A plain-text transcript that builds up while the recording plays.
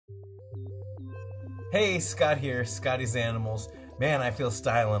Hey, Scott here, Scotty's Animals. Man, I feel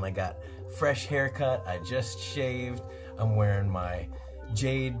styling. I got fresh haircut, I just shaved, I'm wearing my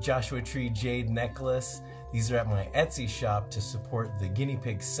Joshua Tree jade necklace. These are at my Etsy shop to support the guinea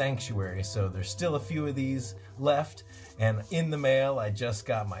pig sanctuary, so there's still a few of these left. And in the mail, I just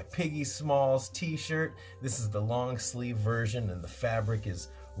got my Piggy Smalls t-shirt. This is the long sleeve version, and the fabric is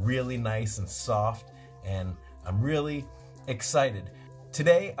really nice and soft, and I'm really excited.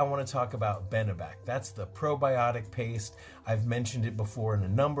 Today, I want to talk about Bene-Bac. That's the probiotic paste. I've mentioned it before in a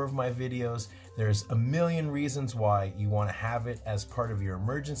number of my videos. There's a million reasons why you want to have it as part of your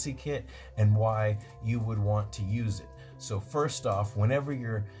emergency kit and why you would want to use it. So first off, whenever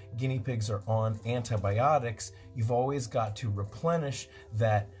your guinea pigs are on antibiotics, you've always got to replenish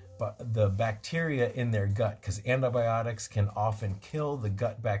the bacteria in their gut, because antibiotics can often kill the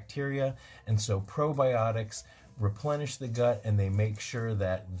gut bacteria, and so probiotics replenish the gut, and they make sure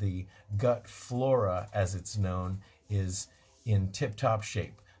that the gut flora, as it's known, is in tip-top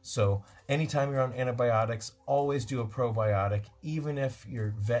shape. So anytime you're on antibiotics, always do a probiotic. Even if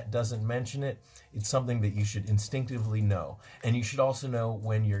your vet doesn't mention it, it's something that you should instinctively know. And you should also know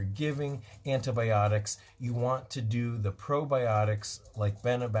when you're giving antibiotics, you want to do the probiotics like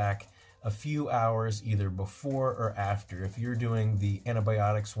Bene-Bac a few hours either before or after. If you're doing the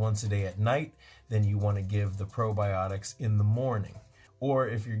antibiotics once a day at night, then you want to give the probiotics in the morning. Or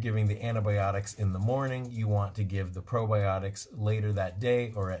if you're giving the antibiotics in the morning, you want to give the probiotics later that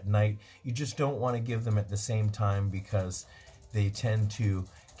day or at night. You just don't want to give them at the same time because they tend to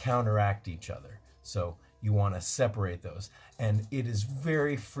counteract each other. So you want to separate those. And it is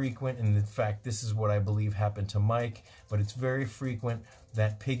very frequent, and in fact, this is what I believe happened to Mike, but it's very frequent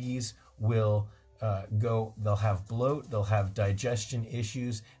that piggies will they'll have bloat, they'll have digestion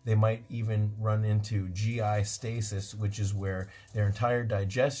issues, they might even run into GI stasis, which is where their entire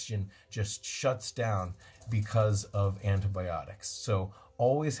digestion just shuts down because of antibiotics. So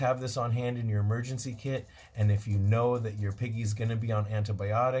always have this on hand in your emergency kit, and if you know that your piggy's going to be on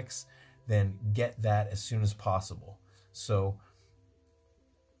antibiotics, then get that as soon as possible. So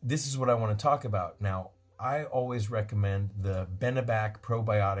this is what I want to talk about. Now, I always recommend the Bene-Bac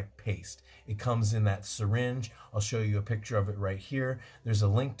Probiotic Paste. It comes in that syringe. I'll show you a picture of it right here. There's a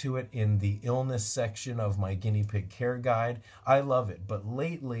link to it in the illness section of my guinea pig care guide. I love it, but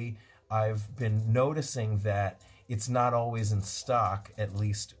lately I've been noticing that it's not always in stock, at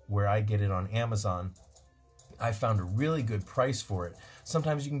least where I get it on Amazon. I found a really good price for it.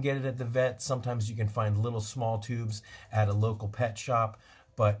 Sometimes you can get it at the vet, sometimes you can find little small tubes at a local pet shop,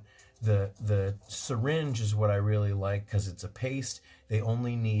 but the syringe is what I really like because it's a paste. They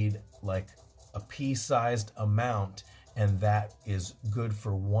only need like a pea-sized amount, and that is good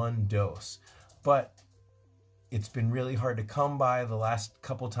for one dose. But it's been really hard to come by. The last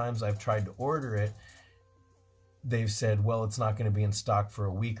couple times I've tried to order it, they've said, well, it's not going to be in stock for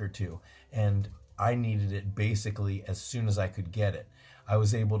a week or two. And I needed it basically as soon as I could get it. I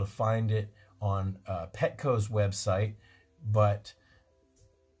was able to find it on Petco's website, but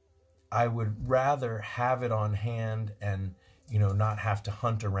I would rather have it on hand and, not have to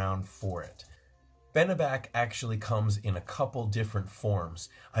hunt around for it. Bene-Bac actually comes in a couple different forms.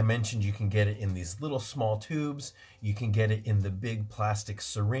 I mentioned you can get it in these little small tubes. You can get it in the big plastic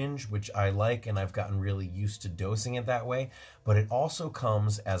syringe, which I like, and I've gotten really used to dosing it that way. But it also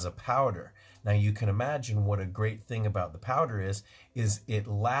comes as a powder. Now you can imagine what a great thing about the powder is it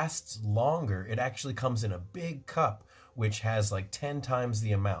lasts longer. It actually comes in a big cup, which has like 10 times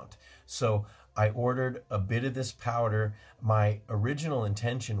the amount. So I ordered a bit of this powder. My original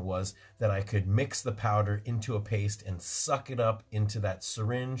intention was that I could mix the powder into a paste and suck it up into that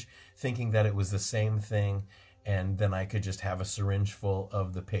syringe, thinking that it was the same thing, and then I could just have a syringe full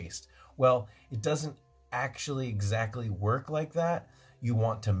of the paste. Well, it doesn't actually exactly work like that. You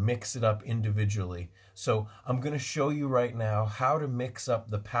want to mix it up individually. So I'm going to show you right now how to mix up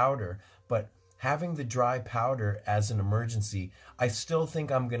the powder, but having the dry powder as an emergency, I still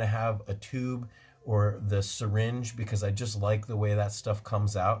think I'm going to have a tube or the syringe because I just like the way that stuff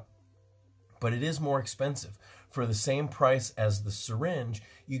comes out. But it is more expensive. For the same price as the syringe,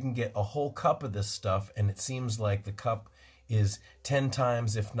 you can get a whole cup of this stuff, and it seems like the cup is 10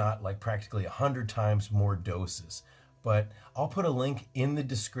 times, if not like practically 100 times more doses. But I'll put a link in the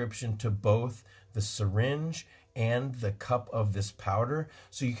description to both the syringe and the cup of this powder,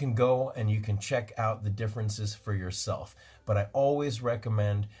 so you can go and you can check out the differences for yourself. But I always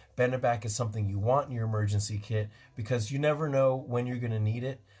recommend Bene-Bac is something you want in your emergency kit because you never know when you're going to need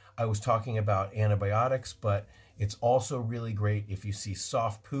it. I was talking about antibiotics, but it's also really great if you see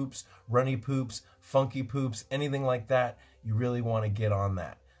soft poops, runny poops, funky poops, anything like that. You really want to get on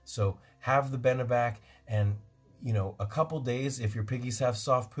that. So have the Bene-Bac, and you know, a couple days, if your piggies have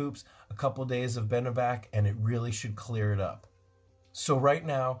soft poops, a couple days of Bene-Bac and it really should clear it up. So right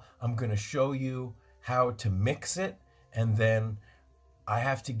now I'm going to show you how to mix it, and then I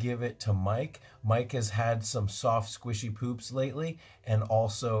have to give it to Mike. Mike has had some soft, squishy poops lately, and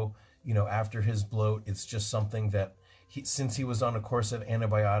also, you know, after his bloat, it's just something that since he was on a course of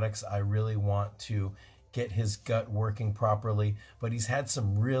antibiotics, I really want to get his gut working properly. But he's had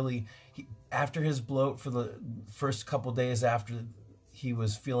some really, after his bloat, for the first couple days after he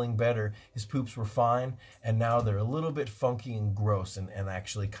was feeling better, his poops were fine, and now they're a little bit funky and gross and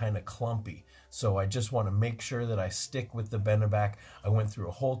actually kind of clumpy. So I just want to make sure that I stick with the Bene-Bac. I went through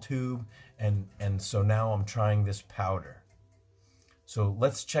a whole tube, and so now I'm trying this powder. So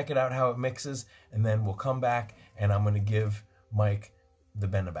let's check it out how it mixes, and then we'll come back and I'm going to give Mike the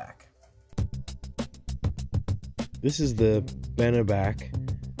Bene-Bac. This is the Bene-Bac,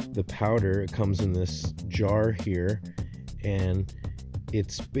 the powder. It comes in this jar here, and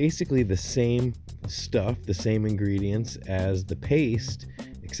it's basically the same stuff, the same ingredients as the paste,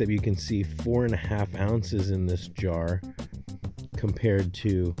 except you can see 4.5 ounces in this jar compared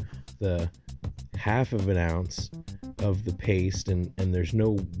to the 1/2 ounce of the paste, and there's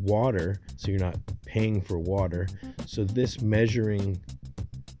no water, so you're not paying for water. So this measuring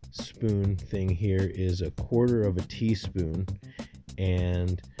spoon thing here is 1/4 teaspoon,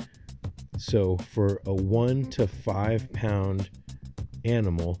 and so for a 1 to 5 pound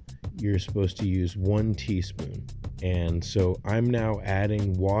animal, you're supposed to use 1 teaspoon. And so I'm now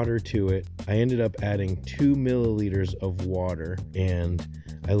adding water to it. I ended up adding 2 milliliters of water, and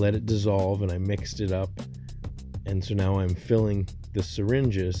I let it dissolve and I mixed it up. And so now I'm filling the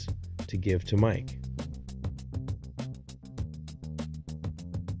syringes to give to Mike.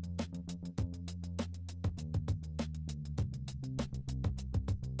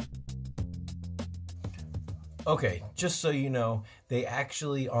 Okay, just so you know, they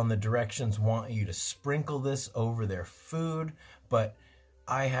actually on the directions want you to sprinkle this over their food, but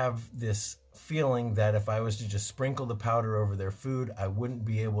I have this feeling that if I was to just sprinkle the powder over their food, I wouldn't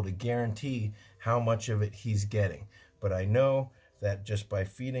be able to guarantee how much of it he's getting. But I know that just by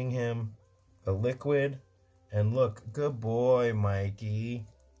feeding him a liquid, and look, good boy, Mikey.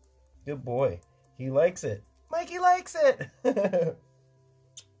 Good boy. He likes it. Mikey likes it.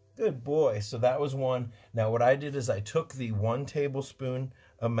 Good boy. So that was one. Now what I did is I took the 1 tablespoon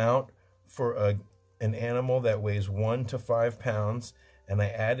amount for an animal that weighs 1 to 5 pounds, and I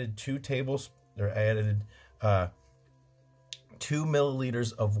added 2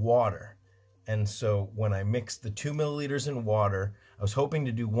 milliliters of water. And so when I mixed the 2 milliliters in water, I was hoping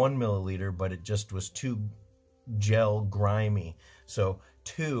to do 1 milliliter, but it just was too gel grimy. So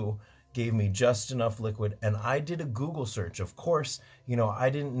 2 gave me just enough liquid, and I did a Google search. Of course, you know, I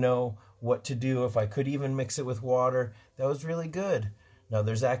didn't know what to do, if I could even mix it with water. That was really good. Now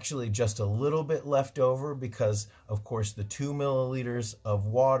there's actually just a little bit left over because, of course, the 2 milliliters of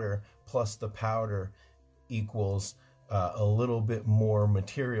water plus the powder equals a little bit more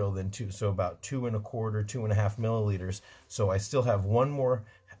material than 2, so about 2.25, 2.5 milliliters. So I still have one more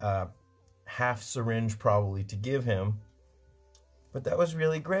half syringe probably to give him, but that was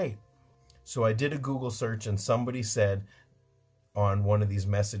really great. So I did a Google search, and somebody said on one of these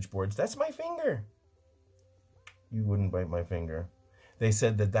message boards, "That's my finger." You wouldn't bite my finger. They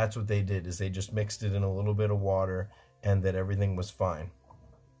said that that's what they did, is they just mixed it in a little bit of water and that everything was fine.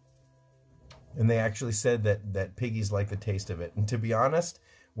 And they actually said that piggies like the taste of it. And to be honest,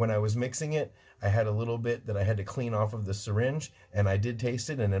 when I was mixing it, I had a little bit that I had to clean off of the syringe, and I did taste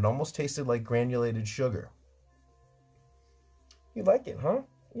it, and it almost tasted like granulated sugar. You like it, huh?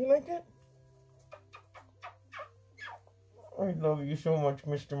 You like it? I love you so much,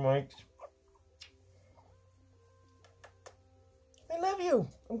 Mr. Mike. I love you.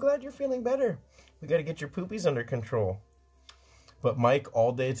 I'm glad you're feeling better. We got to get your poopies under control. But Mike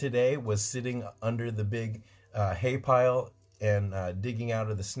all day today was sitting under the big hay pile and digging out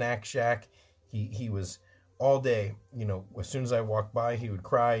of the snack shack. He was all day, you know, as soon as I walked by, he would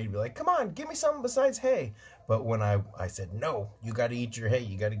cry. He'd be like, "Come on, give me something besides hay." But when I said, "No, you got to eat your hay.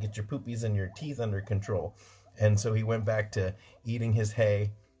 You got to get your poopies and your teeth under control." And so he went back to eating his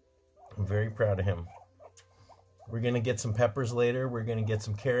hay. I'm very proud of him. We're going to get some peppers later. We're going to get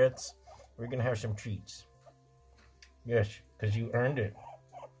some carrots. We're going to have some treats. Yes, because you earned it.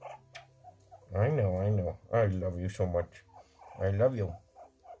 I know, I know. I love you so much. I love you.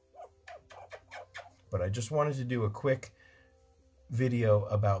 But I just wanted to do a quick video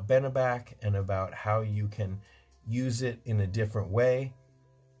about Bene-Bac and about how you can use it in a different way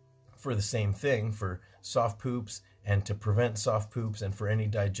for the same thing, for soft poops and to prevent soft poops and for any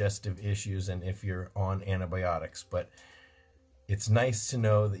digestive issues and if you're on antibiotics. But it's nice to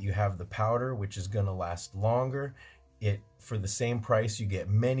know that you have the powder, which is going to last longer. For the same price, you get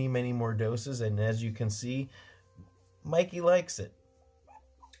many, many more doses, and as you can see, Mikey likes it.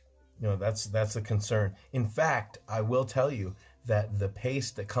 You know, that's a concern. In fact, I will tell you that the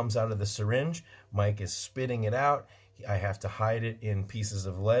paste that comes out of the syringe, Mike is spitting it out. I have to hide it in pieces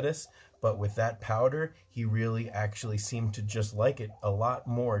of lettuce, but with that powder, he really actually seemed to just like it a lot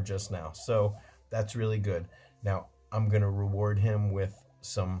more just now. So that's really good. Now, I'm going to reward him with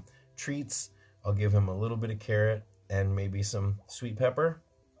some treats. I'll give him a little bit of carrot and maybe some sweet pepper.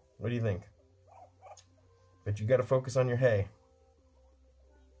 What do you think? But you got to focus on your hay.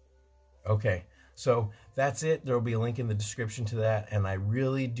 Okay, so that's it. There will be a link in the description to that, and I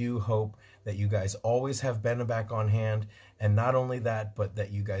really do hope that you guys always have Bene-Bac on hand, and not only that, but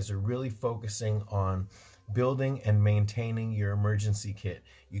that you guys are really focusing on building and maintaining your emergency kit.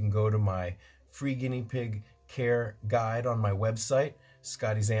 You can go to my free guinea pig care guide on my website,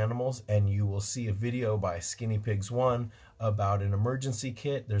 Scotty's Animals, and you will see a video by Skinny Pigs 1 about an emergency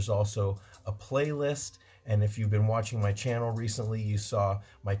kit. There's also a playlist. And if you've been watching my channel recently, you saw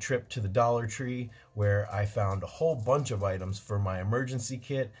my trip to the Dollar Tree where I found a whole bunch of items for my emergency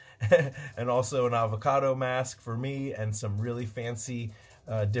kit and also an avocado mask for me and some really fancy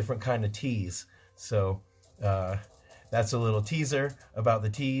different kind of teas. So that's a little teaser about the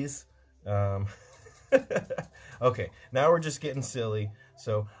teas. Okay, now we're just getting silly.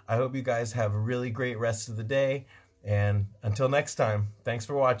 So I hope you guys have a really great rest of the day. And until next time, thanks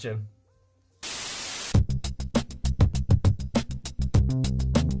for watching.